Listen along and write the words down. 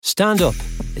Stand up.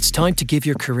 It's time to give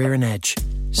your career an edge.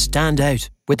 Stand out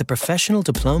with a professional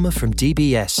diploma from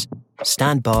DBS.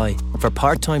 Stand by for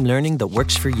part-time learning that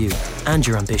works for you and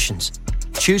your ambitions.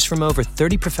 Choose from over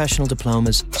 30 professional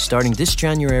diplomas starting this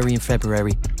January and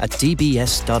February at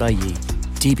dbs.ie.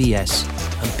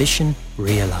 DBS. Ambition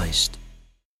realised.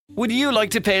 Would you like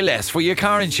to pay less for your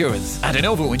car insurance? At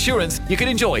Innovo Insurance, you can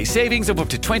enjoy savings of up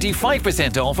to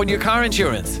 25% off on your car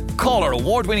insurance. Call our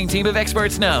award-winning team of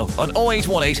experts now on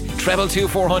 0818 222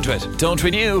 400. Don't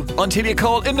renew until you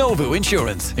call Innovo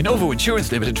Insurance. Innovo Insurance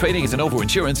Limited, trading as Innovo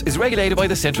Insurance, is regulated by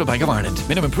the Central Bank of Ireland.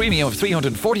 Minimum premium of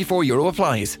 €344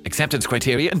 applies. Acceptance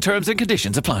criteria and terms and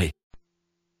conditions apply.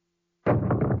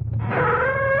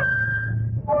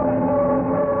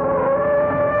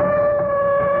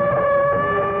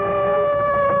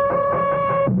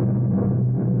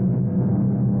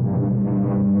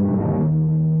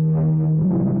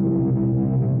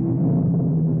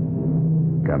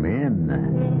 Come in.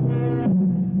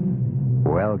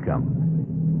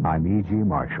 Welcome. I'm E.G.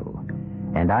 Marshall,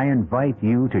 and I invite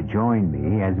you to join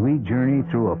me as we journey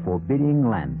through a forbidding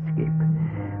landscape,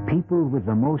 peopled with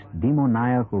the most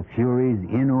demoniacal furies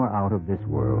in or out of this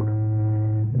world.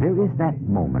 There is that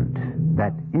moment,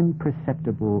 that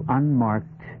imperceptible, unmarked,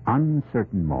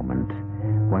 uncertain moment,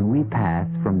 when we pass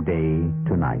from day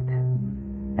to night,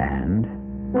 and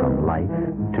from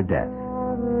life to death.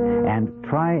 And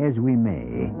try as we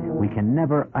may, we can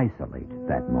never isolate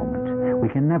that moment. We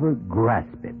can never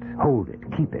grasp it, hold it,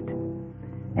 keep it.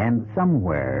 And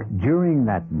somewhere during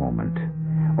that moment,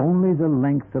 only the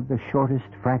length of the shortest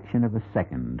fraction of a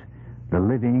second, the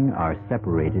living are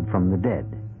separated from the dead.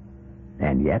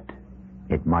 And yet,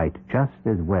 it might just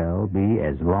as well be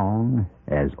as long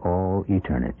as all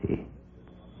eternity.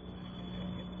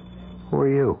 Who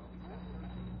are you?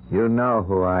 You know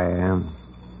who I am.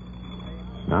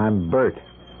 I'm Bert.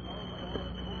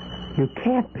 You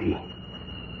can't be.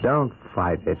 Don't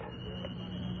fight it.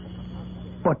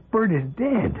 But Bert is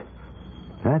dead.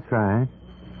 That's right.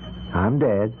 I'm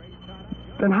dead.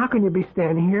 Then how can you be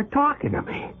standing here talking to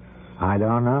me? I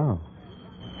don't know.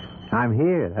 I'm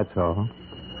here, that's all.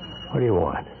 What do you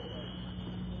want?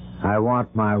 I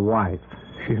want my wife.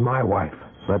 She's my wife.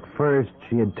 But first,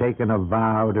 she had taken a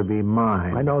vow to be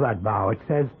mine. I know that vow. It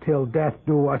says, till death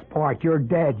do us part. You're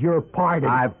dead. You're parted.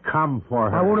 I've come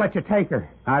for her. I won't let you take her.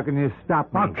 How can you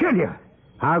stop me? I'll kill you.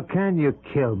 How can you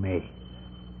kill me?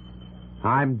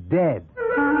 I'm dead.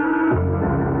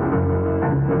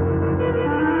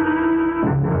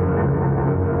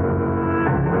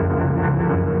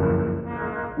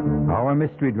 Our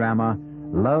mystery drama,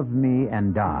 Love Me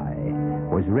and Die,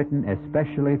 was written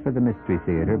especially for the Mystery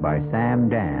Theater by Sam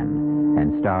Dan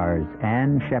and stars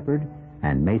Ann Shepard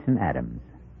and Mason Adams.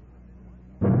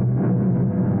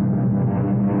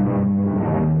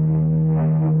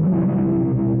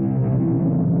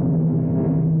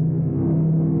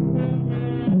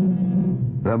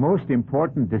 The most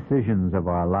important decisions of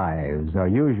our lives are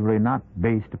usually not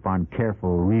based upon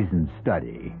careful reasoned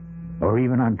study or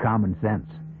even on common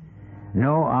sense.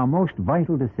 No, our most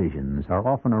vital decisions are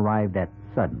often arrived at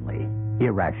suddenly,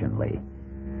 irrationally.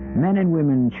 Men and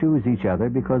women choose each other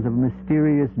because of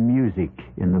mysterious music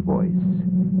in the voice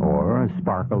or a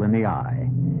sparkle in the eye.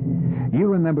 You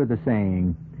remember the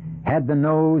saying, had the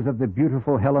nose of the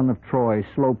beautiful Helen of Troy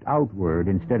sloped outward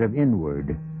instead of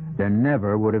inward, there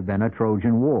never would have been a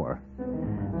Trojan War.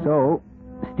 So,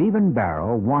 Stephen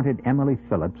Barrow wanted Emily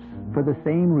Phillips for the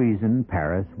same reason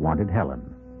Paris wanted Helen.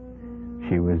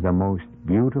 She was the most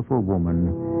beautiful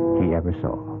woman he ever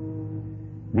saw.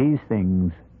 These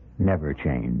things never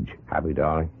change. Happy,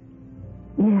 darling?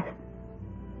 Yes,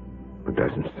 It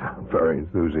doesn't sound very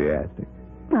enthusiastic.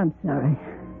 I'm sorry.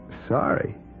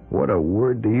 Sorry? What a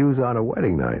word to use on a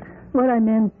wedding night. What I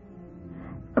mean,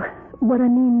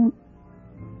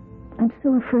 I'm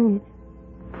so afraid.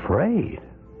 Afraid?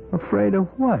 Afraid of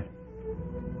what?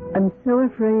 I'm so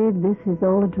afraid this is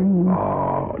all a dream.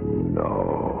 Oh,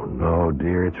 no. No,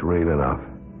 dear, it's real enough.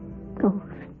 Oh,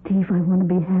 Steve, I want to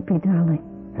be happy, darling.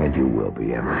 And you will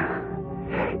be, Emily.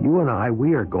 You and I,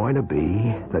 we are going to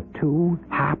be the two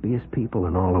happiest people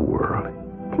in all the world.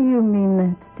 Do you mean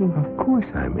that, Steve? Of course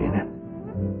I mean it.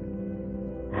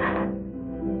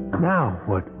 Now,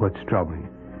 what's troubling you?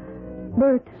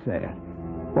 Bert. Say it.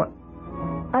 What?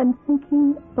 I'm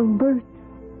thinking of Bert.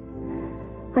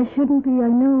 I shouldn't be, I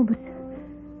know, but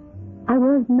I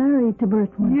was married to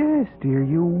Bert once. Yes, dear,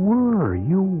 you were.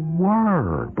 You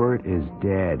were. Bert is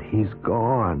dead. He's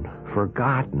gone.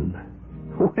 Forgotten.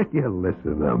 Will you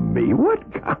listen to me? What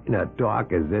kind of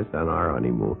talk is this on our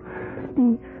honeymoon?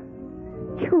 Steve,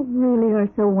 You really are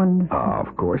so wonderful. Oh,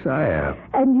 of course I am.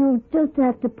 And you'll just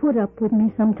have to put up with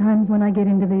me sometimes when I get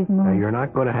into these moods. Now, you're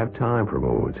not going to have time for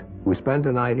moods. We spend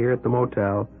the night here at the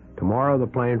motel. Tomorrow the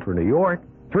plane for New York.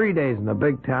 3 days in the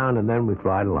big town, and then we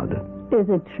fly to London. Is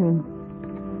it true?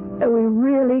 Are we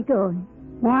really going?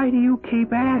 Why do you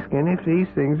keep asking if these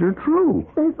things are true?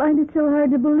 I find it so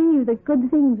hard to believe that good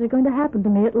things are going to happen to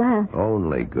me at last.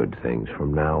 Only good things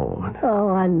from now on. Oh,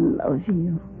 I love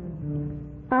you.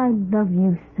 I love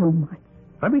you so much.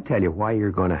 Let me tell you why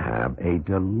you're going to have a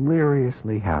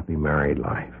deliriously happy married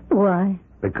life. Why?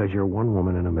 Because you're one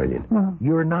woman in a million. Oh.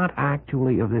 You're not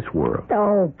actually of this world.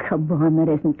 Oh, come on,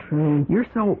 that isn't true. You're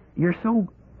so,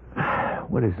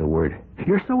 what is the word?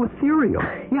 You're so ethereal.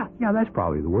 Yeah, that's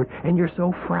probably the word. And you're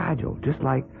so fragile, just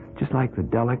like the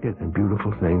delicate and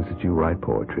beautiful things that you write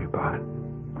poetry about.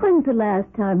 When's the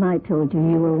last time I told you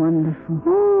you were wonderful?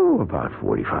 Oh, about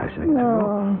 45 seconds ago.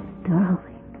 Oh, darling.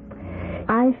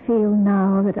 I feel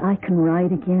now that I can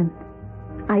write again.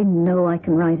 I know I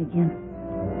can write again.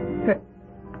 Hey,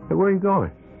 where are you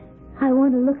going? I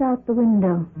want to look out the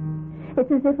window.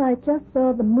 It's as if I just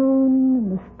saw the moon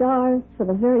and the stars for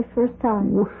the very first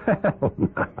time. Well,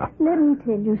 now. Let me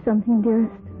tell you something,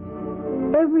 dearest.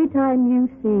 Every time you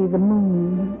see the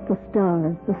moon, the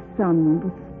stars, the sun,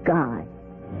 the sky,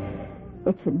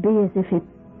 it should be as if it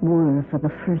were for the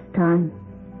first time.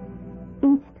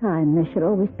 Each time there should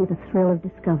always be the thrill of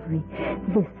discovery.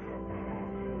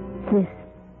 This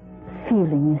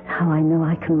feeling is how I know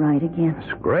I can write again.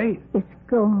 That's great. It's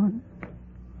gone.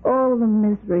 All the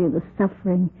misery, the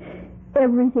suffering,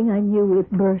 everything I knew with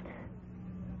Bert.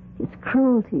 His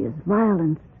cruelty, his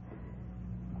violence,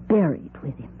 buried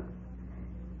with him.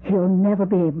 He'll never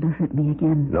be able to hurt me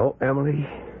again. No, Emily,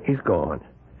 he's gone.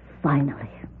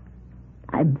 Finally.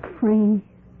 I'm free.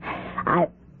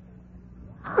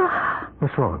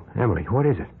 What's wrong? Emily, what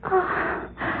is it?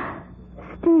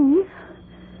 Steve,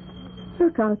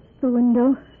 look out the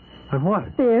window. And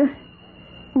what? There,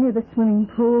 near the swimming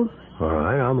pool. All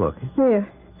right, I'm looking. There.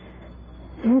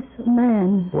 There's a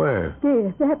man. Where?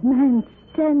 There, that man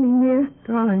standing there.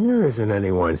 Darling, there isn't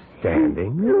anyone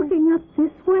standing. He's looking up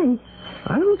this way.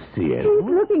 I don't see He's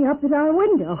anyone. looking up at our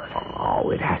window.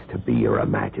 Oh, it has to be your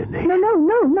imagination.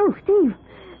 No, Steve.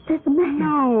 There's a man.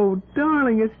 No,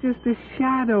 darling, it's just a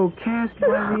shadow cast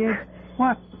by the edge.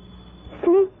 What?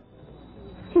 See?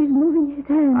 He's moving his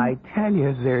hand. I tell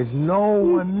you, there's no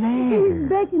one there. He's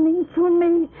beckoning for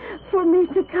me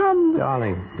to come.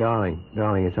 Darling,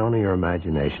 it's only your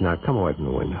imagination. Now, come away from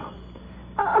the window.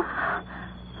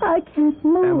 I can't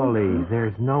move. Emily,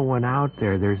 there's no one out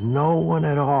there. There's no one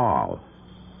at all.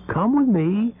 Come with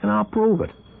me, and I'll prove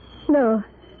it. No.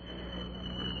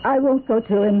 I won't go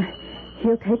to him.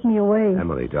 He'll take me away.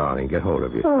 Emily, darling, get hold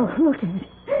of you. Oh, look at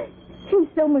it. He's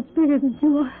so much bigger than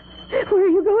you are. Where are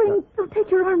you going? Don't take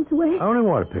your arms away. I only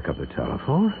want to pick up the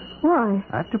telephone. Why?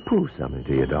 I have to prove something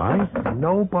to you, darling.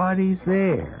 Nobody's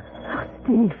there. Oh,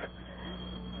 Steve.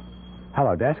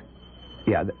 Hello, desk.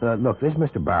 Yeah, look, this is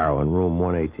Mr. Barrow in room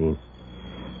 118.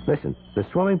 Listen, the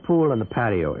swimming pool and the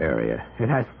patio area, it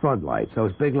has floodlights,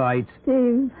 those big lights.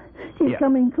 Steve, he's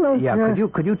coming closer. Yeah,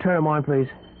 could you turn them on, please?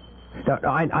 No,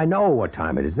 I know what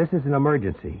time it is. This is an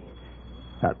emergency.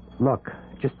 Look,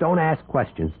 just don't ask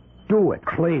questions. Do it,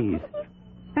 please.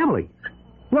 Emily,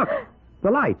 look, the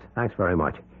lights. Thanks very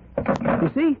much. You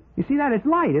see that? It's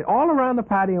light all around the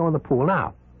patio and the pool.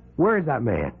 Now, where is that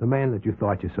man? The man that you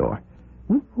thought you saw?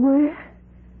 Where?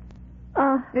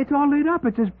 It's all lit up.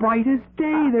 It's as bright as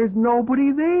day. There's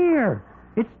nobody there.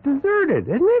 It's deserted,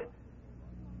 isn't it?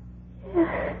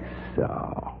 Yes.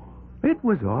 So, it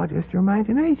was all just your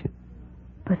imagination.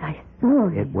 But I saw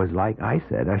him. It was like I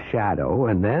said, a shadow,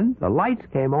 and then the lights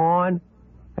came on,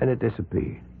 and it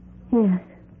disappeared. Yes.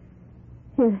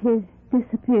 He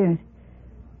disappeared.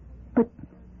 But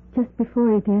just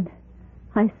before he did,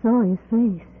 I saw his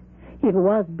face. It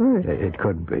was Bert. It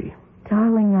couldn't be.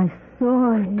 Darling, I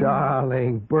saw him.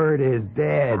 Darling, Bert is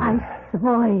dead. I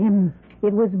saw him.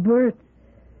 It was Bert.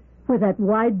 With that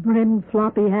wide-brimmed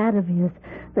floppy hat of his,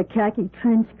 the khaki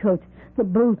trench coat, the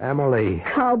boots. Emily.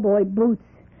 Cowboy boots.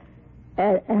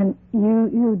 And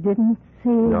you didn't see...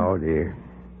 No, dear.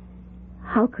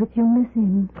 How could you miss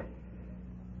him?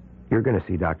 You're going to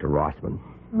see Dr. Rossman.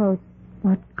 Oh,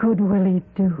 what good will he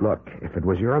do? Look, if it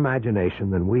was your imagination,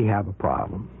 then we have a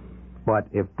problem. But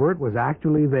if Bert was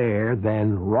actually there,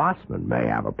 then Rossman may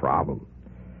have a problem.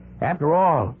 After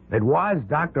all, it was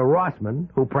Dr. Rossman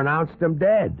who pronounced him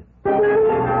dead.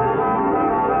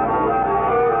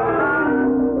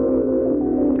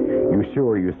 You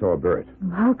sure you saw Bert?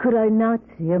 How could I not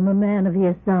see him, a man of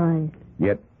your size?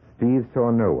 Yet Steve saw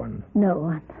no one. No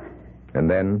one. And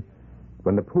then,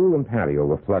 when the pool and patio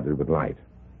were flooded with light.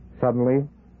 Suddenly,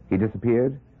 he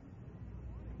disappeared.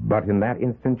 But in that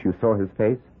instant, you saw his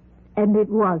face? And it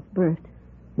was Bert.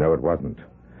 No, it wasn't.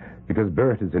 Because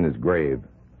Bert is in his grave.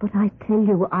 But I tell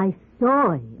you, I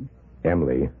saw him.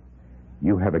 Emily,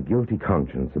 you have a guilty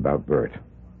conscience about Bert.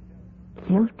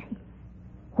 Guilty?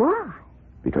 Why?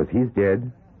 Because he's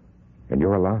dead, and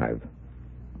you're alive.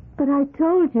 But I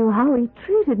told you how he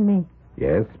treated me.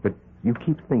 Yes, but you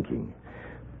keep thinking.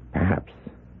 Perhaps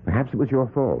it was your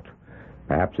fault.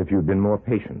 Perhaps if you'd been more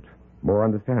patient, more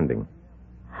understanding.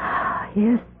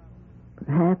 Yes,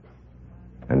 perhaps.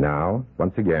 And now,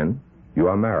 once again, you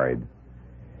are married.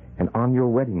 And on your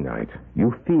wedding night,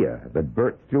 you fear that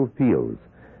Bert still feels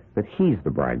that he's the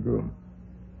bridegroom.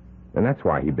 And that's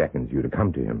why he beckons you to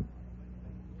come to him.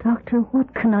 Doctor,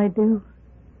 what can I do?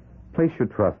 Place your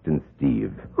trust in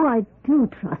Steve. Oh, I do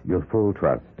trust. Your full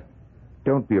trust.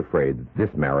 Don't be afraid that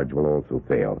this marriage will also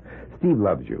fail. Steve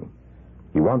loves you.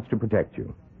 He wants to protect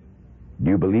you. Do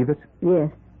you believe it? Yes,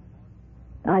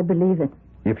 I believe it.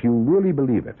 If you really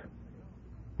believe it,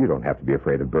 you don't have to be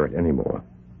afraid of Bert anymore.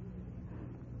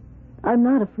 I'm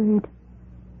not afraid.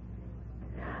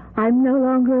 I'm no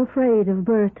longer afraid of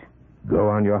Bert. Go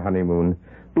on your honeymoon.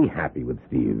 Be happy with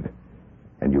Steve.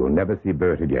 And you'll never see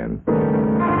Bert again.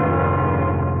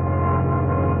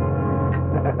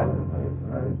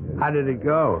 How did it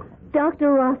go? Dr.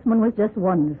 Rossman was just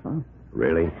wonderful.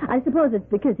 Really? I suppose it's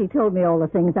because he told me all the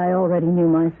things I already knew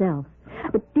myself.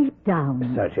 But deep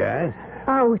down... Such as?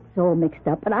 Oh, it's all mixed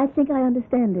up, but I think I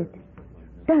understand it.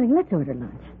 Darling, let's order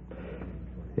lunch.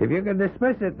 If you can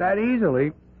dismiss it that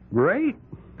easily, great.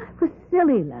 I was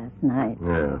silly last night.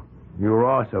 Yeah. You were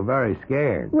also very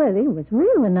scared. Well, it was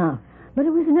real enough, but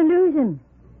it was an illusion.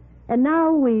 And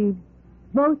now we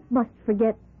both must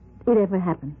forget it ever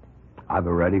happened. I've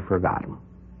already forgotten.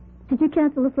 Did you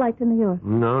cancel the flight to New York?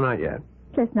 No, not yet.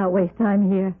 Let's not waste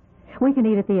time here. We can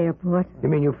eat at the airport. You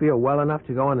mean you feel well enough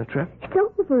to go on the trip? It's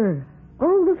over.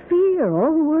 All the fear,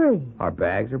 all the worry. Our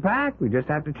bags are packed. We just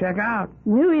have to check out.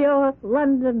 New York,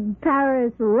 London,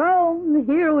 Paris, Rome,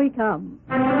 here we come.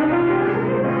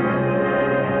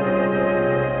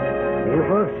 You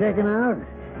folks checking out?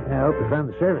 I hope you found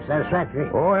the service satisfactory.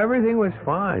 Oh, everything was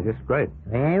fine. Just great.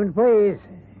 Name, please.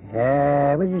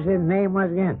 What did you say the name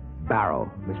was again? Barrow.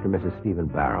 Mr. and Mrs. Stephen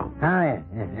Barrow. Oh, yeah.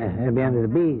 It'll be under the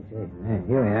B's.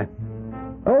 Here we are.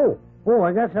 Oh,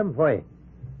 I got something for you.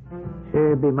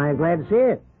 Sure, be mighty glad to see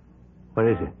it. What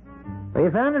is it? We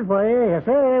found it for you. Yes,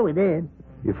 sir, we did.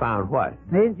 You found what?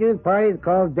 Didn't you the party that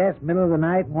called Death's middle of the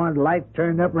night and wanted lights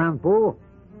turned up around the pool?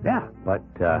 Yeah, but,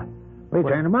 We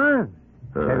turned them on.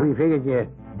 Said we figured you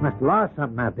must have lost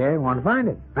something out there and wanted to find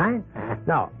it, right?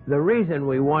 No, the reason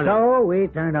we wanted... So we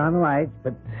turned on the lights,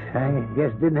 but I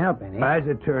guess it didn't help any. As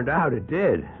it turned out, it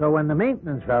did. So when the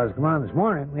maintenance fellas come on this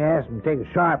morning, we asked them to take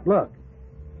a sharp look.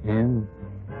 And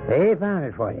they found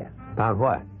it for you. Found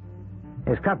what?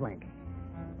 It's cufflink.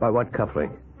 By what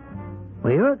cufflink?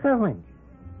 Well, your cufflink.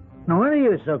 No wonder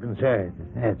you were so concerned.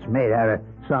 It's made out of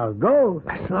solid gold.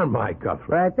 That's not my cufflink.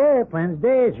 Right there, plain as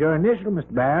day. It's your initial,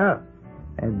 Mr. Barrow.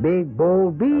 That big,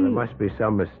 bold B. Well, there must be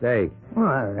some mistake.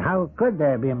 Well, how could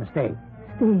there be a mistake?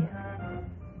 Steve,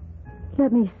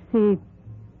 let me see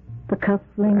the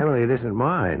cufflink. Emily, it isn't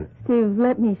mine. Steve,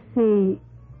 let me see...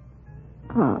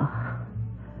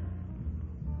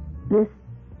 This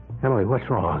Emily, what's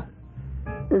wrong?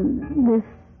 This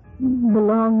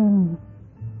belonged...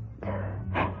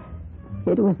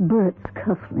 It was Bert's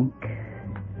cufflink.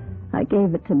 I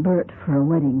gave it to Bert for a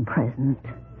wedding present.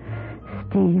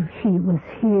 Steve, he was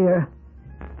here.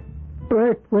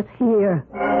 Bert was here.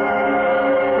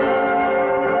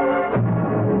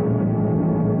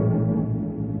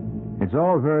 It's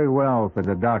all very well for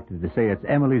the doctor to say it's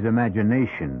Emily's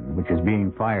imagination which is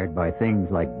being fired by things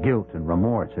like guilt and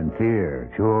remorse and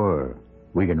fear. Sure,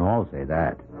 we can all say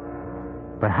that.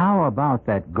 But how about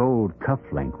that gold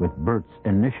cufflink with Bert's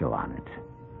initial on it?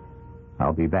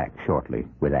 I'll be back shortly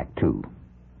with Act 2.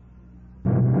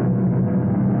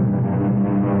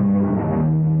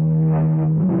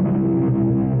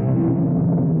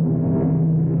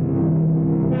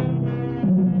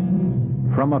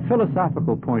 From a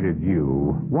philosophical point of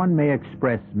view, one may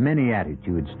express many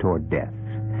attitudes toward death.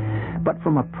 But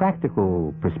from a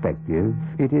practical perspective,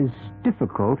 it is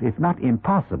difficult, if not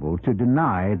impossible, to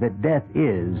deny that death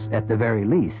is, at the very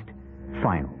least,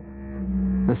 final.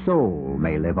 The soul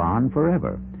may live on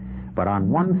forever, but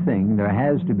on one thing there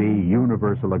has to be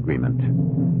universal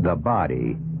agreement. The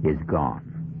body is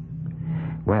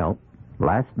gone. Well,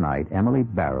 last night, Emily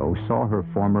Barrow saw her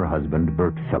former husband,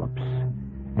 Bert Phillips.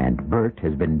 And Bert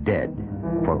has been dead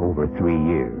for over 3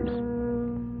 years.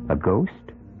 A ghost?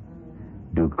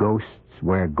 Do ghosts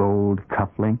wear gold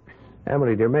cufflinks?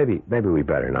 Emily, dear, maybe we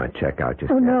better not check out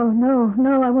just Oh, yet.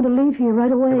 no, I want to leave here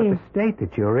right away. But the state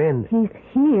that you're in... He's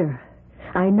here.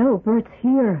 I know, Bert's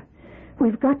here.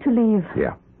 We've got to leave.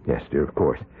 Yeah, yes, dear, of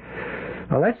course.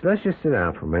 Now, let's just sit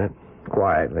down for a minute,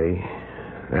 quietly.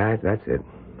 That's it.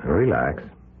 Now, relax.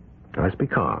 Now, let's be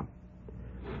calm.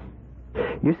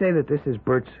 You say that this is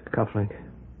Bert's cufflink?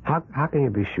 How can you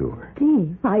be sure?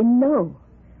 Steve, I know.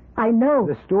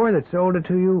 The store that sold it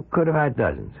to you could have had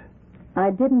dozens. I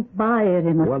didn't buy it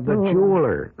in a Well, store. the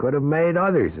jeweler could have made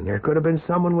others, and there could have been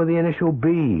someone with the initial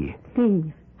B.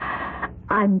 Steve,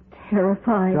 I'm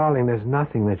terrified. Darling, there's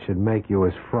nothing that should make you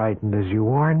as frightened as you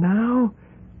are now.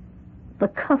 The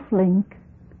cufflink.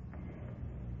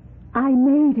 I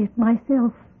made it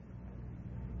myself.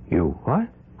 You what?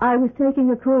 I was taking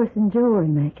a course in jewelry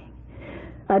making.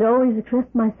 I'd always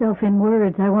expressed myself in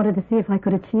words. I wanted to see if I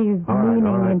could achieve meaning.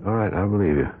 All right, I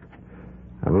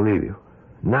believe you.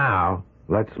 Now,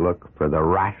 let's look for the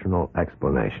rational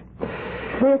explanation.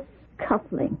 This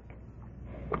cufflink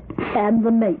and the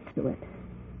mates to it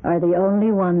are the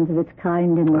only ones of its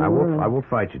kind in the world. I will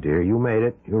fight you, dear. You made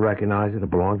it. You recognize it. It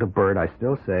belonged to Bert. I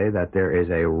still say that there is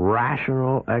a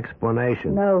rational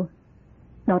explanation. No,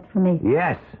 not for me.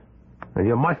 Yes, and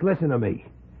you must listen to me.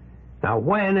 Now,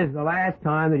 when is the last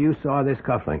time that you saw this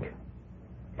cufflink?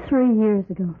 3 years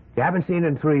ago. You haven't seen it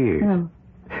in 3 years. No.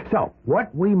 So,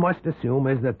 what we must assume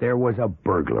is that there was a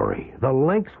burglary. The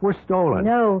links were stolen.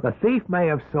 No. The thief may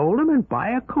have sold them, and by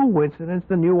a coincidence,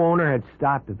 the new owner had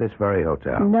stopped at this very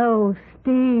hotel. No,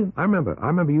 Steve. I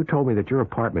remember you told me that your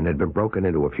apartment had been broken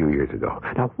into a few years ago.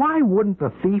 Now, why wouldn't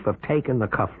the thief have taken the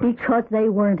cufflinks? Because they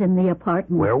weren't in the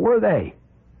apartment. Where were they?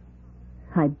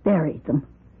 I buried them.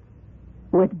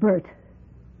 With Bert.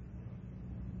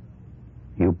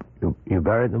 You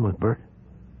buried them with Bert?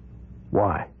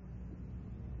 Why?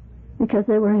 Because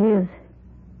they were his.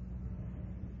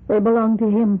 They belonged to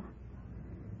him.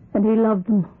 And he loved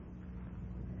them.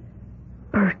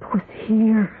 Bert was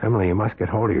here. Emily, you must get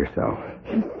hold of yourself.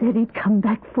 He said he'd come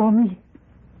back for me.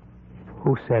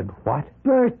 Who said what?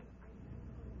 Bert.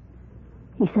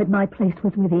 He said my place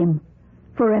was with him.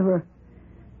 Forever.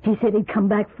 He said he'd come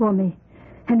back for me.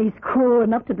 And he's cruel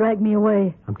enough to drag me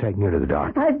away. I'm taking you to the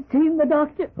doctor. I've seen the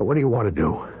doctor. What do you want to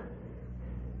do?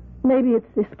 Maybe it's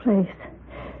this place.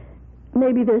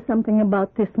 Maybe there's something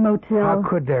about this motel. How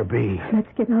could there be? Let's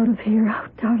get out of here. Oh,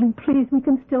 darling, please. We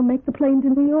can still make the plane to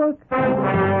New York.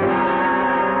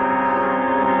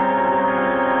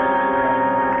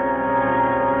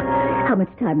 How much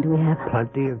time do we have?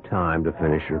 Plenty of time to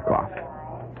finish your coffee.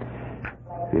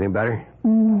 Feeling better?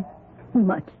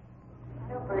 Much.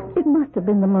 It must have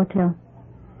been the motel.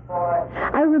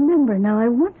 I remember now, I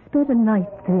once spent a night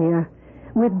there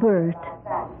with Bert.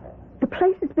 The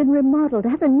place has been remodeled,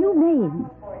 has a new name.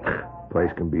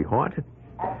 Place can be haunted.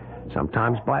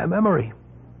 Sometimes by a memory.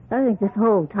 I think this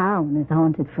whole town is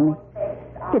haunted for me.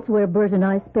 It's where Bert and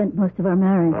I spent most of our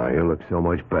marriage. Oh, you look so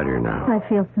much better now. I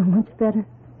feel so much better.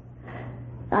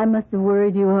 I must have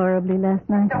worried you horribly last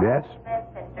night. Yes?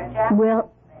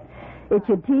 Well, it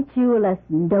should teach you a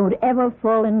lesson. Don't ever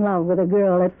fall in love with a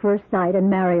girl at first sight and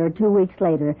marry her 2 weeks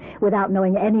later without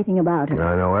knowing anything about her.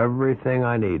 I know everything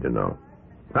I need to know.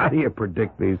 How do you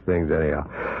predict these things anyhow?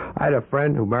 I had a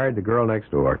friend who married the girl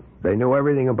next door. They knew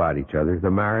everything about each other.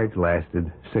 The marriage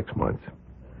lasted 6 months.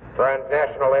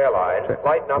 Transnational Airlines,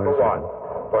 flight number 1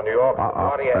 for New York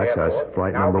LaGuardia That's Airport. us.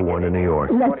 Flight number 1 to New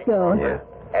York. Let's go. Yeah.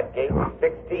 At gate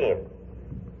 16.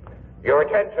 Your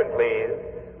attention, please.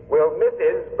 Will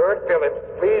Mrs. Bert Phillips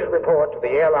please report to the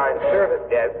airline service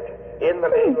desk in the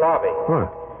main lobby?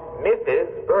 What?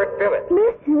 Mrs. Bert Phillips.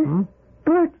 Mrs.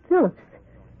 Bert Phillips.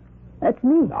 That's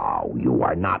me. No, you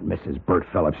are not Mrs. Bert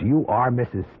Phillips. You are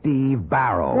Mrs. Steve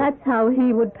Barrow. That's how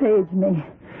he would page me.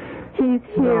 He's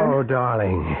here. No,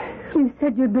 darling. You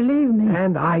said you'd believe me.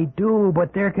 And I do,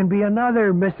 but there can be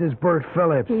another Mrs. Bert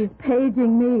Phillips. He's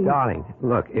paging me. Darling,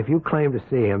 look, if you claim to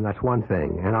see him, that's one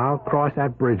thing, and I'll cross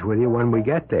that bridge with you when we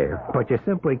get there. But you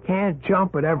simply can't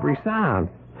jump at every sound.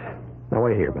 Now,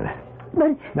 wait here a minute.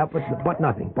 But No,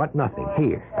 but nothing.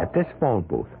 Here, at this phone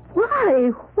booth.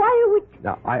 why? Why are we...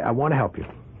 Now, I want to help you.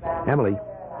 Emily,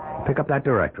 pick up that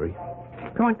directory.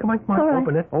 Come on. All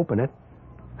right. Open it.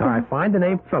 All right, find the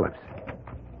name Phillips.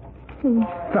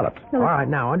 Phillips. All right,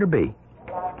 now, under B.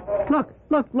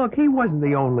 Look, he wasn't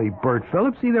the only Bert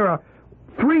Phillips. See, there are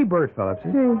 3 Bert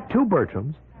Phillipses, 2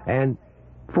 Bertrams, and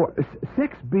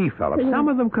 6 B. Phillips. Some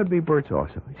of them could be Berts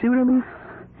also. See what I mean?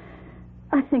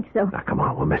 I think so. Now, come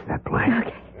on, we'll miss that plane.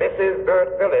 Okay. Mrs.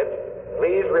 Bert Phillips,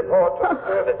 please report to the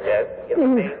service desk in the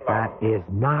main lobby. That is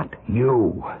not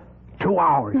you. 2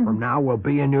 hours from now, we'll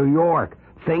be in New York.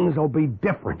 things will be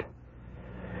different.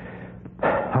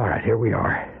 All right, here we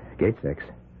are. Gate 6.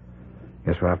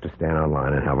 Guess we'll have to stand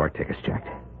online and have our tickets checked.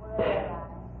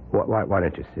 Why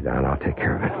don't you sit down? I'll take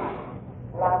care of it.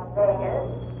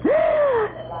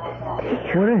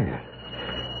 What is it?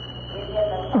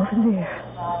 Over there.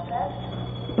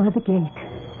 By the gate.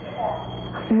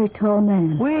 A very tall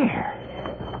man.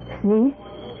 Where? See?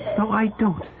 No, I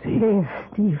don't see. There,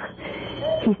 Steve.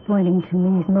 He's pointing to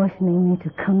me. He's motioning me to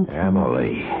come to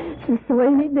Emily. him. Just the way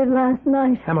he did last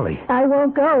night. Emily. I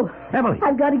won't go. Emily.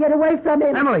 I've got to get away from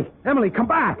him. Emily, come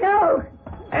back. No.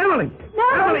 Emily. No.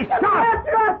 Emily, stop.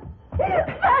 After us.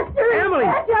 Faster. Emily.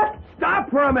 Faster. Stop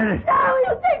for a minute. No,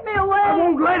 you take me away. I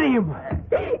won't let him.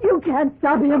 You can't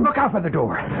stop him. Look out for the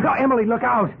door. No, Emily, look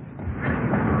out.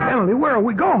 Emily, where are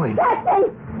we going?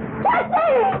 Taxi!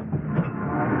 Taxi!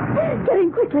 Get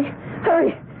in quickly.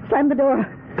 Hurry. Slam the door.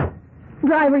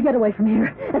 Driver, get away from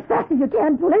here. As fast as you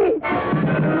can, please.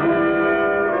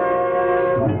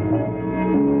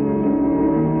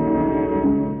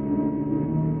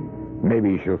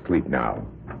 Maybe she'll sleep now.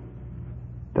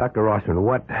 Dr. Rossman,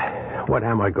 what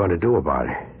am I going to do about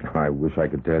it? I wish I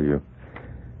could tell you.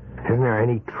 Isn't there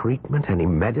any treatment, any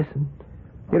medicine?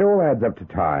 It all adds up to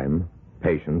time,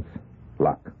 patience,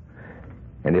 luck.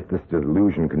 And if this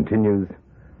delusion continues,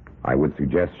 I would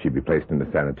suggest she be placed in the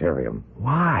sanitarium.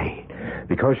 Why?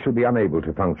 Because she'll be unable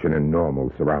to function in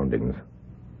normal surroundings.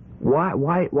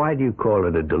 Why do you call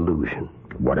it a delusion?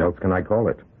 What else can I call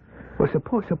it? Well,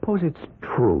 suppose it's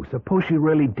true. Suppose she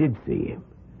really did see him.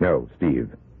 No,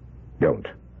 Steve, don't.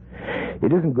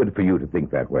 It isn't good for you to think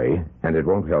that way, and it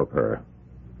won't help her.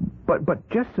 But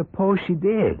just suppose she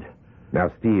did.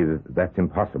 Now, Steve, that's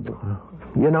impossible.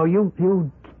 You know,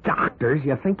 you doctors,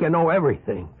 you think you know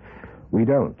everything. We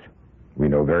don't. We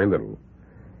know very little.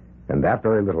 And that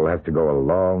very little has to go a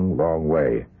long, long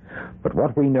way. But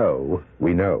what we know,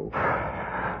 we know.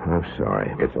 I'm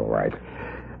sorry. It's all right.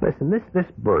 Listen, this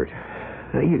Bert,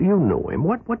 you knew him.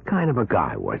 What kind of a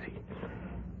guy was he?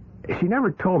 She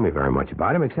never told me very much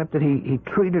about him, except that he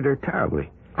treated her terribly.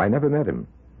 I never met him.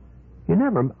 You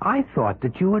never? I thought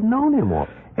that you had known him all.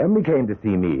 Emily came to see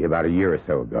me about a year or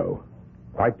so ago,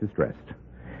 quite distressed.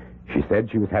 She said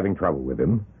she was having trouble with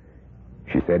him.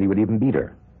 She said he would even beat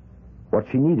her. What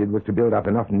she needed was to build up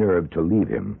enough nerve to leave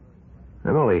him.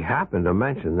 Emily happened to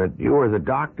mention that you were the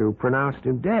doctor who pronounced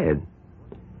him dead.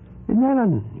 Isn't that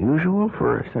unusual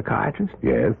for a psychiatrist?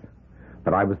 Yes,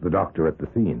 but I was the doctor at the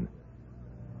scene.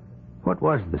 What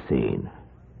was the scene?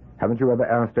 Haven't you ever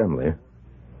asked Emily?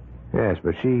 Yes,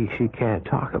 but she can't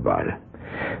talk about it.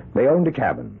 They owned a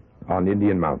cabin on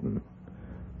Indian Mountain.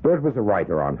 Bert was a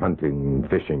writer on hunting and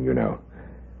fishing, you know.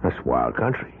 That's wild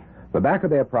country. The back of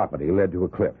their property led to a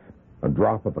cliff, a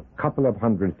drop of a couple of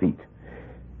 100 feet.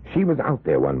 She was out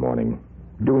there one morning,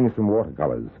 doing some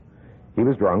watercolors. He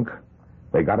was drunk.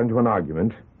 They got into an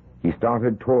argument. He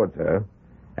started towards her,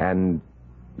 and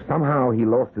somehow he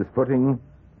lost his footing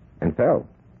and fell.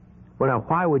 Well, now,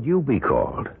 why would you be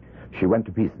called? She went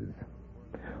to pieces.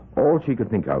 All she could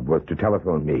think of was to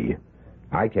telephone me.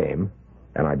 I came,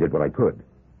 and I did what I could.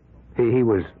 He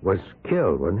was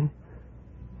killed, wasn't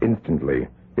he? Instantly.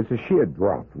 It's a sheer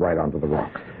drop right onto the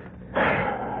rocks.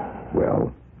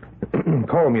 Well,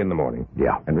 call me in the morning.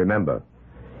 Yeah. And remember,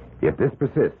 if this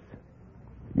persists,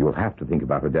 you will have to think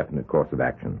about a definite course of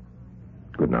action.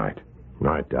 Good night.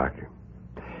 Night, Doctor.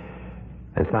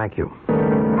 And thank you.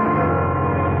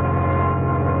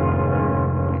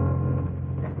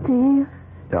 Steve?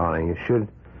 Darling, you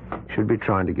should be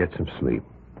trying to get some sleep.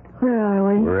 Where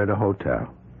are we? We're at a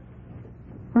hotel.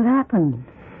 What happened?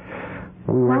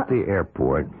 We were at the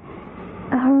airport,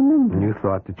 I remember. and you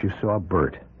thought that you saw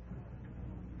Bert.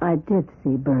 I did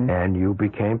see Bert. And you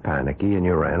became panicky, and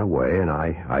you ran away, and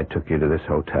I took you to this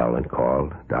hotel and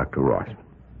called Dr. Rossman.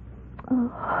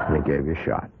 Oh. And he gave you a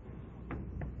shot.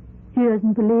 He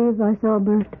doesn't believe I saw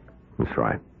Bert. That's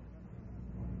right.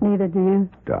 Neither do you.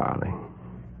 Darling.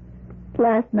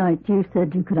 Last night you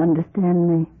said you could understand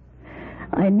me.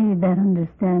 I need that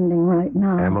understanding right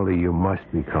now. Emily, you must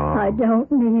be calm. I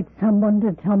don't need someone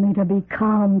to tell me to be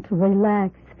calm, to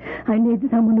relax. I need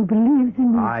someone who believes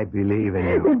in me. I believe in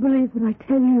you. Who believes what I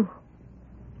tell you.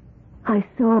 I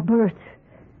saw Bert,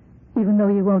 even though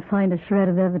you won't find a shred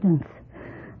of evidence.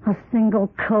 A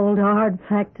single cold, hard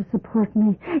fact to support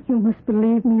me. You must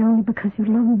believe me only because you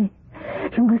love me.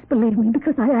 You must believe me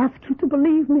because I asked you to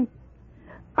believe me.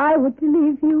 I would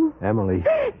believe you. Emily.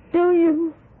 Do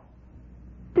you?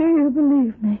 Do you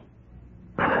believe me?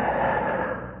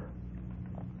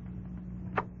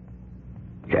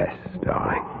 Yes,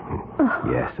 darling.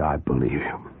 Yes, I believe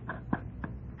you.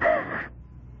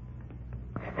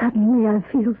 Is that Suddenly I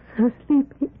feel so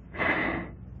sleepy.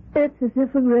 It's as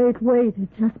if a great weight had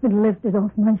just been lifted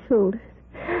off my shoulders.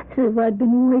 As if I'd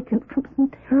been awakened from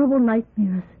some terrible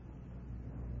nightmares.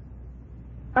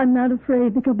 I'm not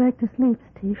afraid to go back to sleep,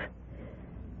 Steve.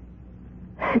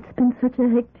 It's been such a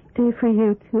hectic day for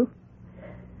you, too.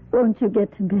 Won't you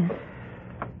get to bed?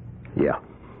 Yeah.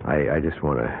 I just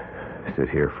want to sit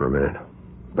here for a minute.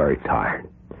 Very tired.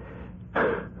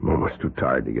 I'm almost too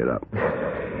tired to get up.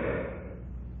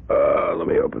 Let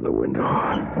me open the window.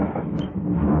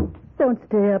 Don't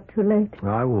stay up too late.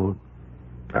 I won't.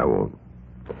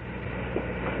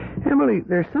 Emily,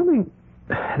 there's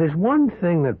one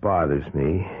thing that bothers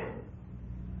me.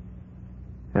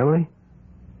 Emily?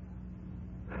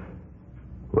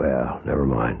 Well, never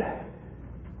mind.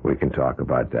 We can talk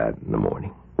about that in the morning.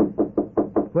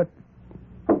 What?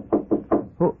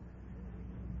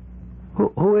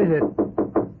 Who is it?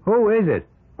 Who is it?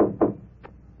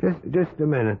 Just a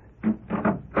minute.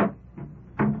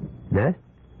 Yes?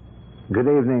 Good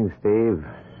evening, Steve.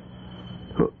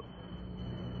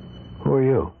 Who are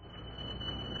you?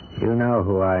 You know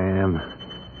who I am.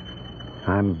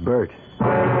 I'm Bert.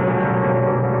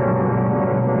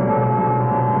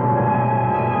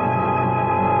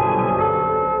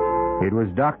 It was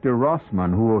Dr.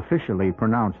 Rossman who officially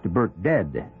pronounced Bert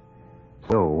dead.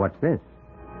 So, what's this?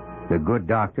 The good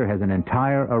doctor has an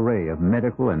entire array of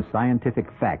medical and scientific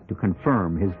fact to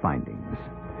confirm his findings.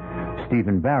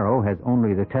 Stephen Barrow has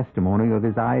only the testimony of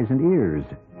his eyes and ears.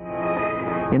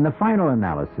 In the final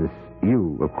analysis,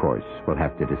 you, of course, will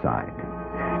have to decide.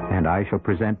 And I shall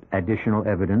present additional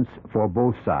evidence for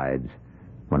both sides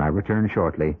when I return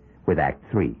shortly with Act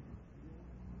 3.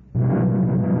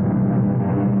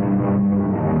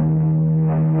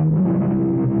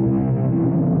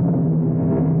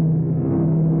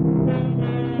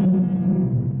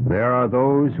 There are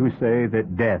those who say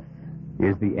that death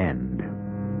is the end,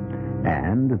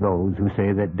 and those who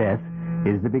say that death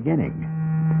is the beginning.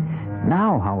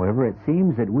 Now, however, it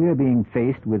seems that we are being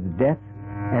faced with death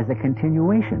as a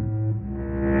continuation.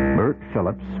 Bert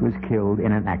Phillips was killed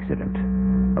in an accident,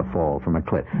 a fall from a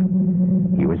cliff.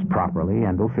 He was properly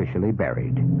and officially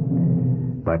buried.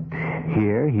 But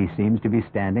here he seems to be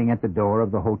standing at the door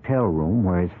of the hotel room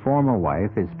where his former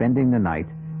wife is spending the night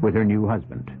with her new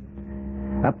husband.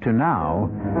 Up to now,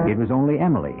 it was only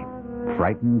Emily,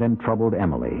 frightened and troubled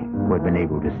Emily, who had been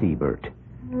able to see Bert.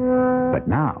 But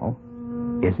now,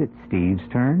 is it Steve's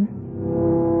turn?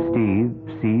 Steve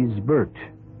sees Bert,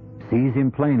 sees him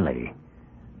plainly,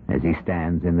 as he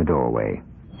stands in the doorway.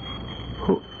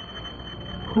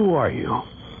 Who are you?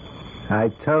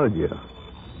 I told you.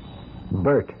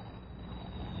 Bert.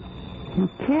 You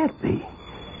can't be.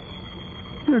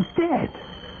 You're dead.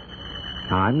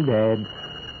 I'm dead.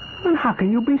 Then how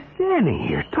can you be standing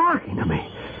here talking to me?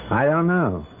 I don't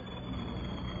know.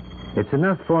 It's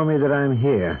enough for me that I'm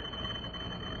here.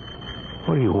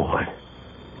 What do you want?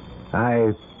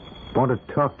 I want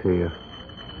to talk to you.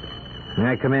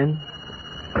 May I come in?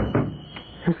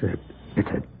 It's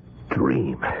a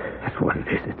dream. That's what it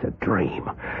is. It's a dream.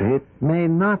 It may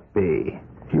not be.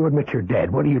 You admit you're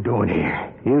dead. What are you doing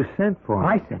here? You sent for me.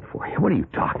 I sent for you. What are you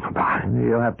talking about?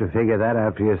 You'll have to figure that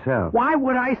out for yourself. Why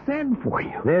would I send for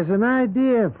you? There's an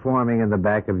idea forming in the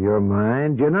back of your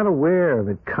mind. You're not aware of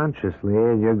it consciously,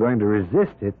 and you're going to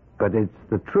resist it, but it's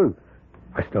the truth.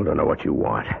 I still don't know what you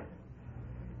want.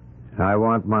 I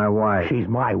want my wife. She's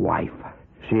my wife.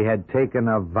 She had taken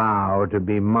a vow to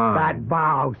be mine. That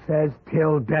vow says,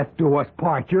 till death do us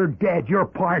part. You're dead. You're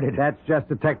parted. That's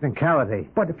just a technicality.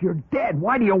 But if you're dead,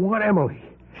 why do you want Emily?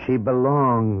 She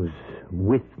belongs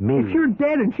with me. If you're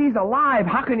dead and she's alive,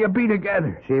 how can you be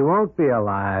together? She won't be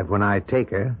alive when I take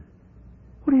her.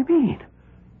 What do you mean?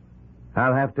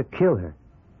 I'll have to kill her.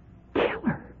 Kill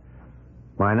her?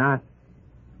 Why not?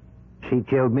 She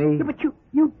killed me. Yeah, but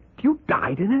you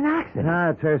died in an accident.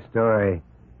 It's her story.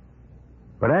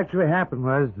 What actually happened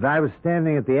was that I was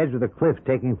standing at the edge of the cliff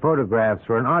taking photographs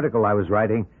for an article I was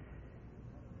writing,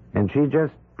 and she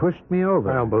just pushed me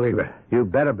over. I don't believe it. You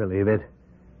better believe it.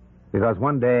 Because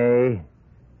one day,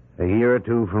 a year or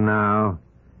two from now,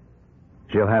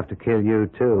 she'll have to kill you,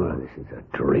 too. Oh, this is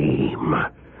a dream.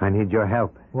 I need your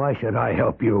help. Why should I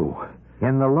help you?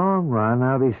 In the long run,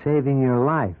 I'll be saving your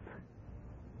life.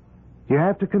 You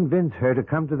have to convince her to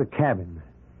come to the cabin.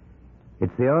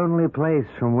 It's the only place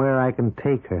from where I can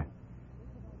take her.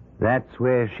 That's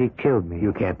where she killed me.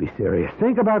 You can't be serious.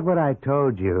 Think about what I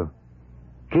told you.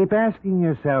 Keep asking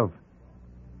yourself,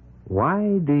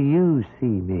 why do you see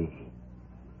me?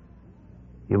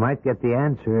 You might get the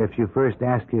answer if you first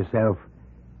ask yourself,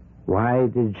 why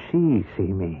did she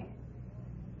see me?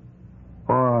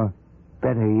 Or,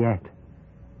 better yet,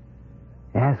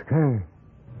 Ask her.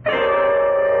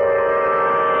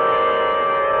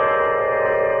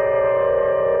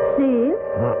 Steve?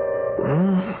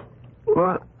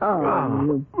 What? Oh,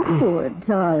 you poor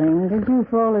darling. Did you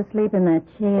fall asleep in that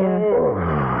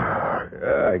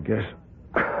chair? I guess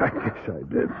I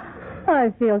did. I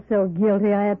feel so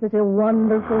guilty. I had such a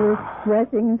wonderful,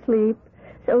 refreshing sleep.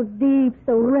 So deep,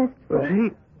 so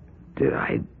restful. Did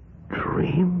I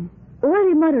dream? What are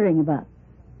you muttering about?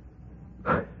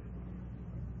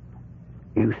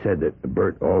 You said that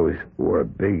Bert always wore a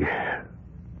big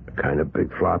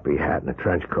floppy hat and a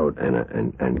trench coat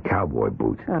and cowboy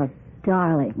boots. Oh,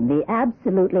 darling, the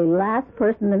absolutely last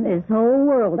person in this whole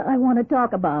world I want to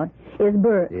talk about is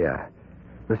Bert. Yeah.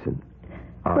 Listen.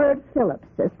 Bert Phillips,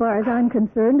 as far as I'm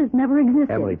concerned, has never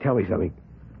existed. Emily, tell me something.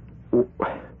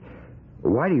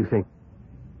 Why do you think...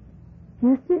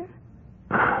 Yes, dear?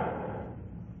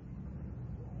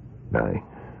 Nothing.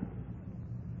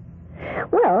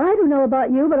 Well, I don't know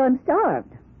about you, but I'm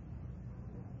starved.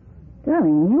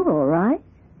 Darling, you all right?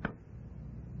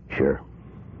 Sure.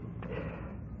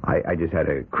 I just had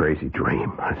a crazy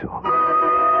dream, that's all.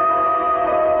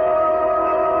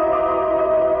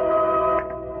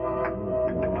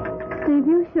 Steve,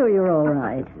 you sure you're all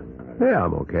right? Yeah,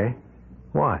 I'm okay.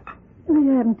 What?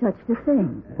 You haven't touched a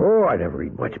thing. Oh, I never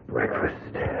eat much breakfast.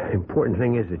 Important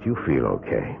thing is that you feel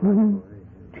okay. Mm-hmm.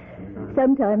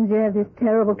 Sometimes you have this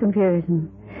terrible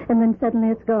confusion, and then suddenly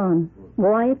it's gone.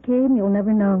 Why it came, you'll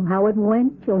never know. How it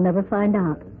went, you'll never find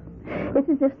out. It's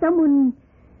as if someone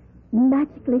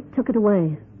magically took it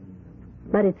away.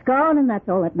 But it's gone, and that's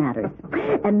all that matters.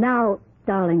 And now,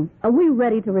 darling, are we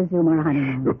ready to resume our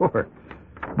honeymoon? Sure.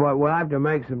 But we'll have to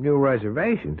make some new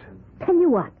reservations. Tell you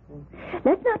what,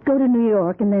 let's not go to New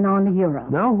York and then on to Europe.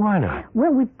 No, why not?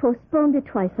 Well, we've postponed it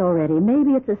twice already.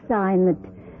 Maybe it's a sign that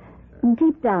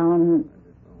deep down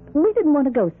we didn't want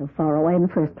to go so far away in the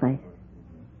first place.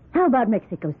 How about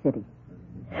Mexico City?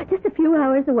 Just a few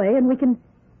hours away and we can...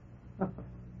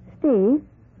 Steve,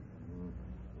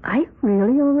 are you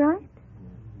really all right?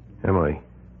 Emily,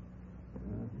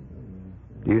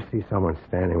 do you see someone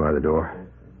standing by the door?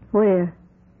 Where?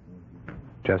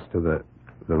 Just to the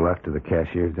left of the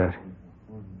cashier's desk?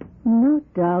 No,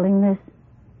 darling, there's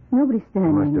nobody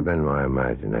standing. Must have been my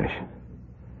imagination.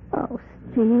 Oh,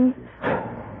 Steve.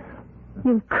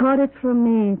 You've caught it from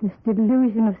me, this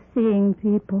delusion of seeing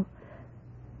people.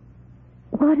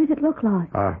 What did it look like?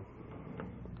 I'm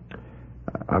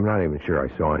not even sure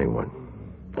I saw anyone.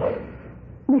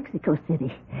 Mexico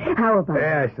City. How about it?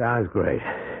 Yeah, sounds great.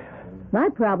 My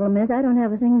problem is I don't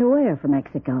have a thing to wear for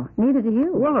Mexico. Neither do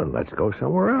you. Well, then let's go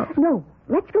somewhere else. No,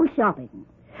 let's go shopping.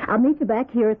 I'll meet you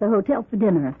back here at the hotel for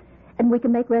dinner, and we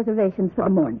can make reservations for the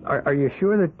morning. Are you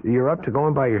sure that you're up to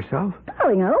going by yourself?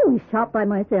 Darling, I always shop by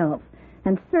myself,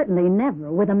 and certainly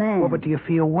never with a man. Well, but do you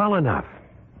feel well enough?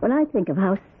 When I think of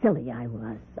how silly I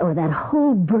was, or that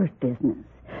whole Bert business.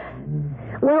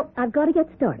 Well, I've got to get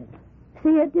started. See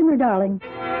you at dinner, darling.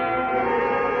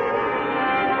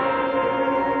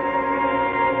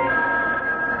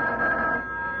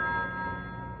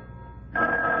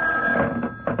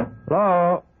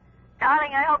 Hello?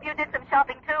 Darling, I hope you did some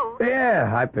shopping, too.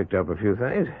 Yeah, I picked up a few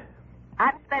things.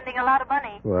 I'm spending a lot of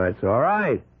money. Well, that's all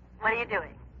right. What are you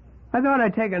doing? I thought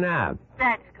I'd take a nap.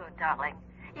 That's good, darling.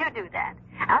 You do that.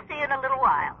 I'll see you in a little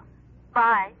while.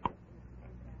 Bye.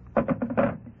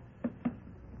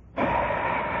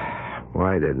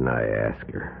 Why didn't I ask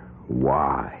her?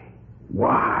 Why?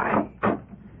 Why?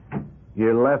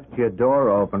 You left your door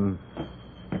open.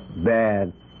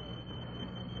 Bad.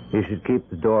 You should keep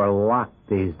the door locked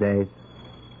these days.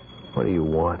 What do you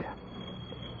want?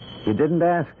 You didn't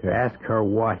ask her. Ask her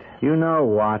what? You know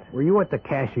what. Were you at the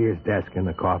cashier's desk in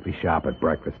the coffee shop at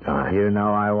breakfast time? You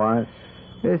know I was.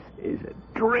 This is a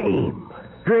dream.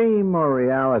 Dream or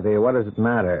reality, what does it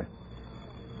matter?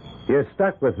 You're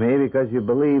stuck with me because you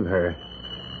believe her.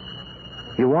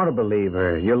 You want to believe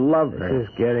her. You love her. This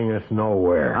is getting us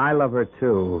nowhere. I love her,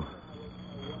 too.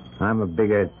 I'm a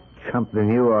bigger chump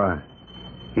than you are.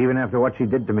 Even after what she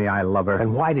did to me, I love her.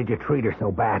 And why did you treat her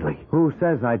so badly? Who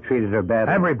says I treated her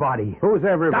badly? Everybody. Who's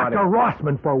everybody? Dr.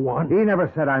 Rossman, for one. He never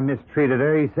said I mistreated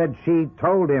her. He said she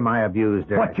told him I abused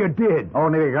her. But you did.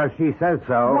 Only because she says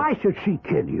so. Why should she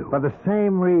kill you? For the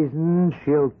same reason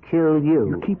she'll kill you.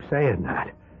 You keep saying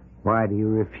that. Why do you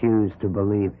refuse to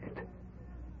believe it?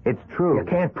 It's true. You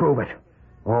can't prove it.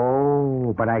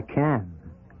 Oh, but I can.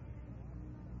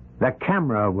 The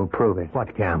camera will prove it.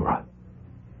 What camera?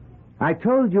 I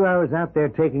told you I was out there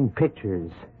taking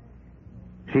pictures.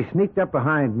 She sneaked up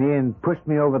behind me and pushed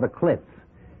me over the cliff.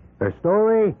 Her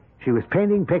story, she was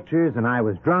painting pictures and I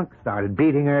was drunk, started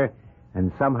beating her,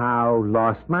 and somehow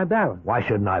lost my balance. Why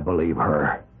shouldn't I believe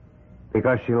her?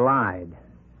 Because she lied.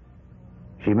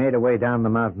 She made her way down the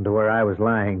mountain to where I was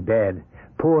lying dead,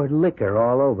 poured liquor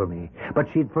all over me. But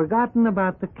she'd forgotten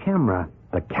about the camera.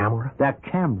 The camera? That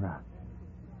camera.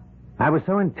 I was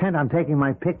so intent on taking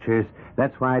my pictures,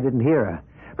 that's why I didn't hear her.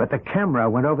 But the camera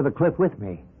went over the cliff with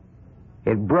me.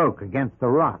 It broke against the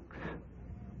rocks.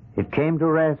 It came to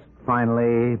rest,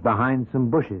 finally, behind some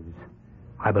bushes.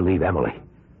 I believe Emily.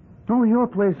 Oh, your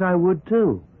place I would,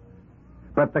 too.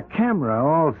 But the camera,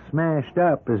 all smashed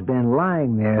up, has been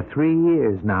lying there 3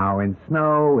 years now, in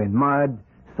snow, in mud,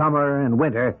 summer and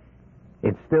winter.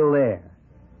 It's still there.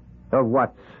 Or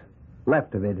what's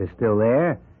left of it is still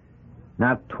there.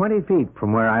 Not 20 feet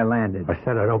from where I landed. I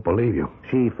said I don't believe you.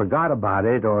 She forgot about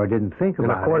it or didn't think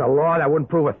about it. In a court of law, that wouldn't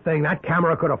prove a thing. That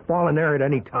camera could have fallen there at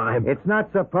any time. It's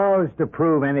not supposed to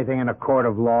prove anything in a court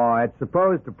of law. It's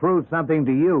supposed to prove something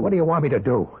to you. What do you want me to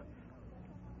do?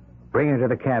 Bring her to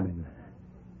the cabin.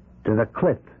 To the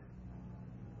cliff.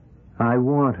 I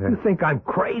want her. You think I'm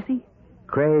crazy?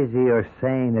 Crazy or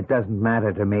sane, it doesn't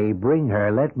matter to me. Bring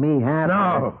her. Let me have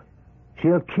her. No.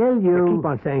 She'll kill you. You keep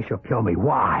on saying she'll kill me.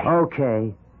 Why?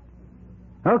 Okay.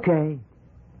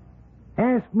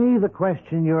 Ask me the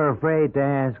question you're afraid to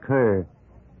ask her.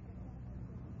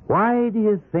 Why do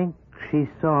you think she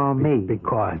saw me?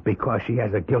 Because she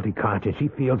has a guilty conscience. She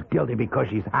feels guilty because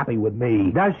she's happy with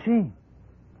me. Does she?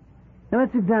 Now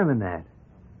let's examine that.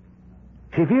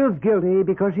 She feels guilty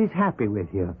because she's happy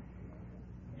with you.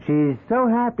 She's so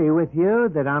happy with you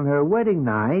that on her wedding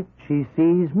night, she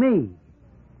sees me.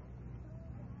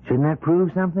 Shouldn't that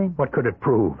prove something? What could it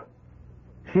prove?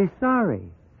 She's sorry.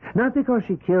 Not because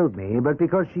she killed me, but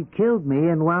because she killed me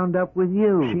and wound up with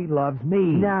you. She loves me.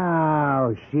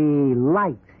 No, she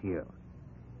likes you.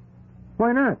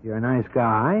 Why not? You're a nice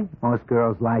guy. Most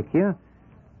girls like you.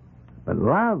 But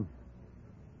love?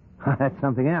 That's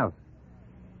something else.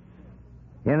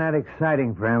 You're not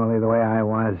exciting for Emily the way I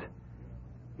was.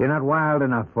 You're not wild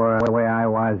enough for her the way I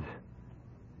was.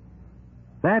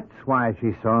 That's why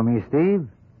she saw me, Steve.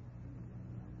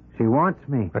 She wants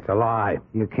me. That's a lie.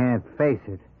 You can't face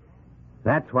it.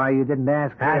 That's why you didn't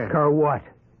ask her. Ask her what?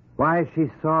 Why she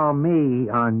saw me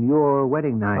on your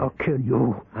wedding night. I'll kill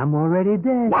you. I'm already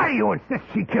dead. Why do you insist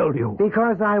she killed you?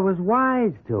 Because I was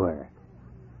wise to her.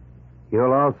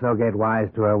 You'll also get wise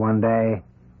to her one day.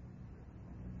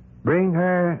 Bring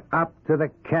her up to the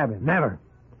cabin. Never.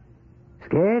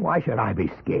 Scared? Why should I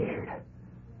be scared?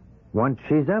 Once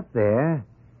she's up there,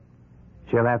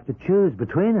 she'll have to choose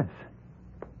between us.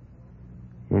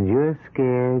 And you're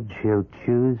scared she'll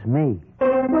choose me.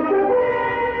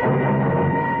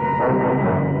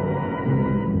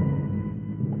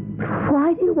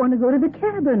 Why do you want to go to the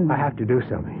cabin? I have to do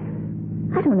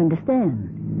something. I don't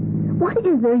understand. What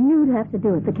is there you'd have to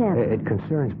do at the cabin? It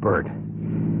concerns Bert.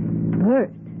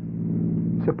 Bert?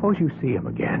 Suppose you see him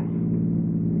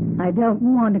again. I don't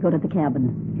want to go to the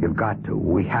cabin. You've got to.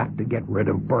 We have to get rid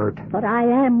of Bert. But I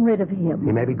am rid of him.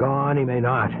 He may be gone, he may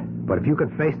not. But if you can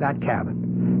face that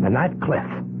cabin and that cliff,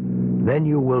 then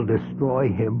you will destroy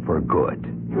him for good.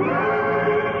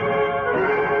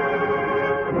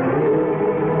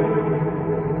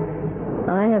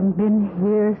 I haven't been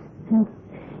here since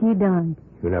he died.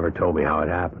 You never told me how it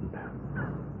happened.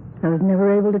 I was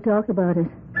never able to talk about it.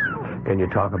 Can you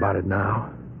talk about it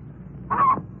now?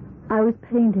 I was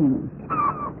painting.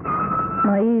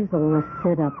 My easel was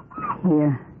set up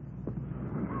here,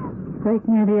 right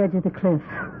near the edge of the cliff.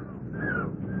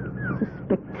 It's a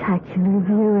spectacular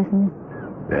view, isn't it?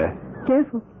 Yeah.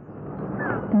 Careful.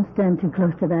 Don't stand too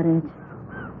close to that edge.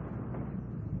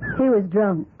 He was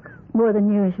drunk, more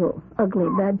than usual, ugly,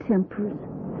 bad-tempered.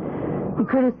 He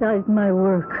criticized my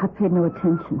work. I paid no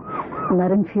attention, and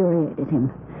that infuriated him.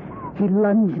 He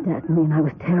lunged at me, and I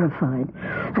was terrified.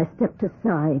 I stepped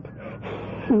aside.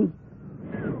 He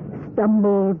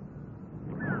stumbled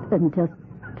and just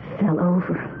fell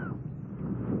over.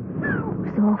 It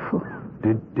was awful.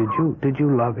 Did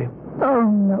you love him? Oh,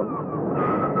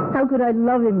 no. How could I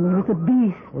love him? He was a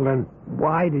beast. Well, then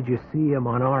why did you see him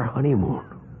on our honeymoon?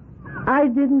 I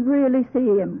didn't really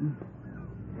see him.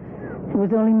 It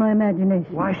was only my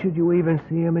imagination. Why should you even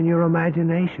see him in your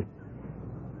imagination?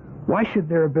 Why should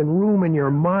there have been room in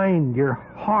your mind, your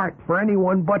heart, for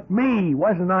anyone but me?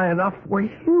 Wasn't I enough for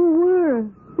you? You were.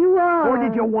 You are. Or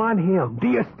did you want him? Do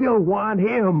you still want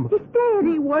him? He's dead.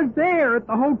 He was there at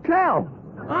the hotel.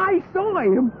 I saw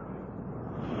him.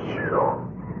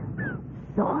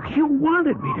 You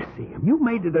wanted me to see him. You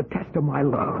made it a test of my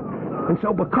love. And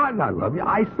so because I love you,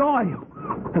 I saw him.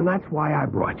 And that's why I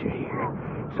brought you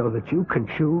here. So that you can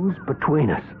choose between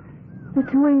us.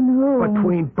 Between who?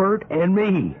 Between Bert and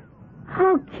me.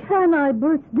 How can I?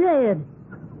 Bert's dead.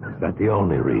 Is that the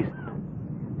only reason?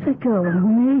 Let go of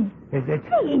me. Is it?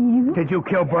 Steve. Did you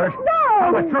kill Bert? No!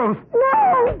 Tell the truth.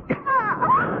 No!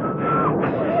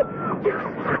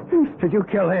 Did you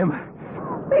kill him?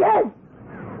 Yes.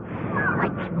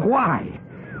 Why?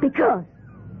 Because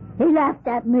he laughed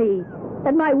at me,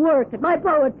 at my work, at my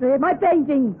poetry, at my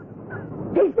paintings.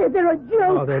 He said they're a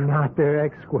joke. Oh, they're not. They're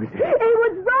exquisite. He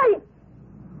was right.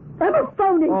 I'm a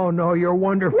phony. Oh, no, you're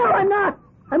wonderful. No, I'm not.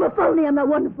 I'm a phony. I'm not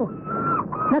wonderful.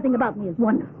 Nothing about me is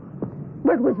wonderful.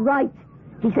 Bert was right.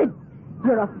 He said,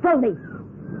 you're a phony.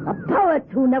 A poet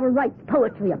who never writes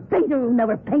poetry. A painter who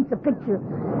never paints a picture.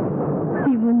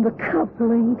 Even the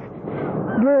cufflinks.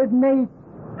 Bert made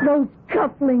those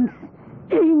cufflinks.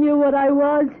 He knew what I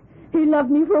was. He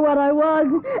loved me for what I was,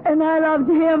 and I loved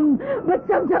him. But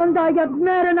sometimes I got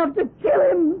mad enough to kill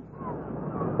him.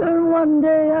 And one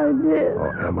day I did.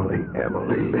 Oh, Emily,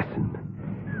 listen.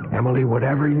 Emily,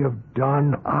 whatever you've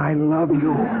done, I love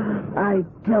you. I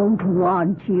don't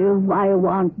want you. I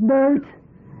want Bert.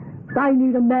 I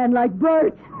need a man like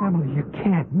Bert. Emily, you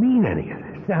can't mean any of this.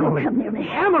 Emily. Don't come near me.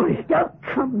 Emily! Don't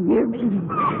come near me.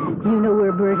 You know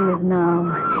where Bert is now.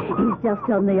 He's just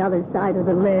on the other side of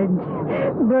the ledge.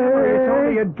 Bert. It's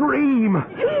only a dream.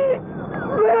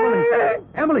 Bert.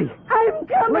 Emily! I'm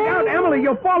coming. Look out, Emily!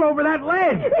 You'll fall over that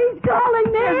ledge! He's calling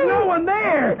me. There's no one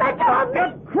there! Let go of me.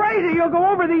 You're crazy! You'll go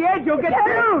over the edge! You'll get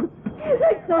killed!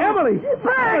 Let go. Emily!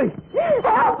 Bert.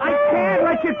 Help me. I can't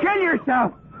let you kill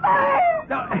yourself! Bert.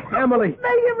 No, Emily!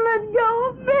 Make him let go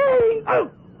of me.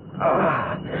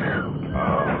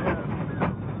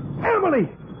 Emily!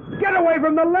 Get away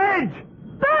from the ledge!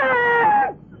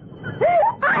 Bert.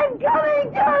 I'm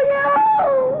coming to you.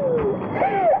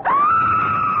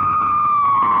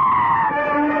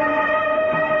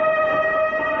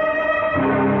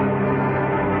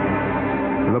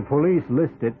 The police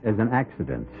list it as an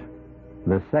accident.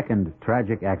 The second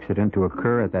tragic accident to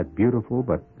occur at that beautiful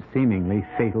but seemingly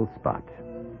fatal spot.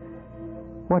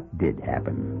 What did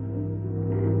happen?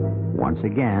 Once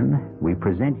again, we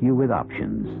present you with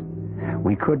options.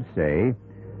 We could say,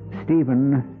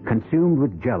 Stephen, consumed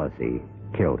with jealousy,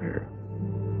 killed her.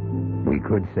 We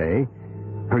could say,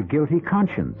 her guilty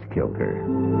conscience killed her.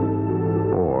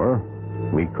 Or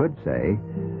we could say,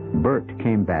 Bert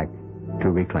came back to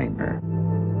reclaim her.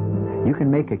 You can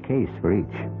make a case for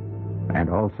each, and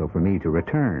also for me to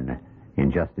return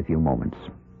in just a few moments.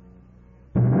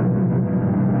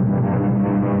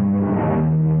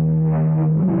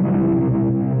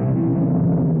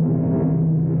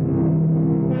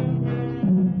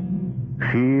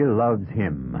 She loves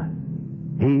him.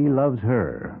 He loves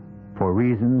her for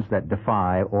reasons that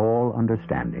defy all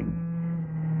understanding.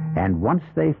 And once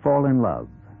they fall in love,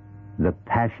 the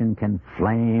passion can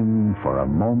flame for a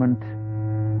moment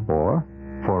or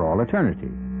for all eternity.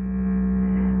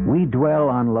 We dwell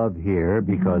on love here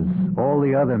because all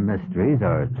the other mysteries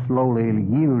are slowly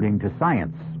yielding to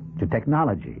science, to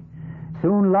technology.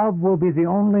 Soon love will be the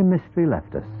only mystery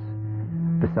left us,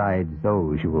 besides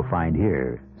those you will find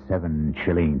here 7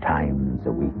 chilling times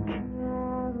a week.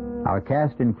 Our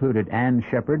cast included Ann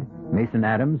Shepard, Mason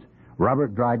Adams,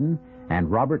 Robert Dryden,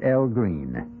 and Robert L.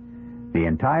 Green. The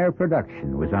entire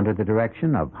production was under the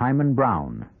direction of Hyman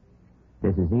Brown.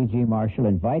 This is E.G. Marshall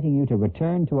inviting you to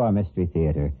return to our Mystery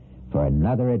Theater for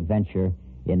another adventure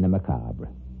in the macabre.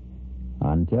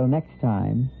 Until next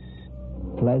time,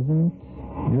 pleasant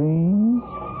dreams.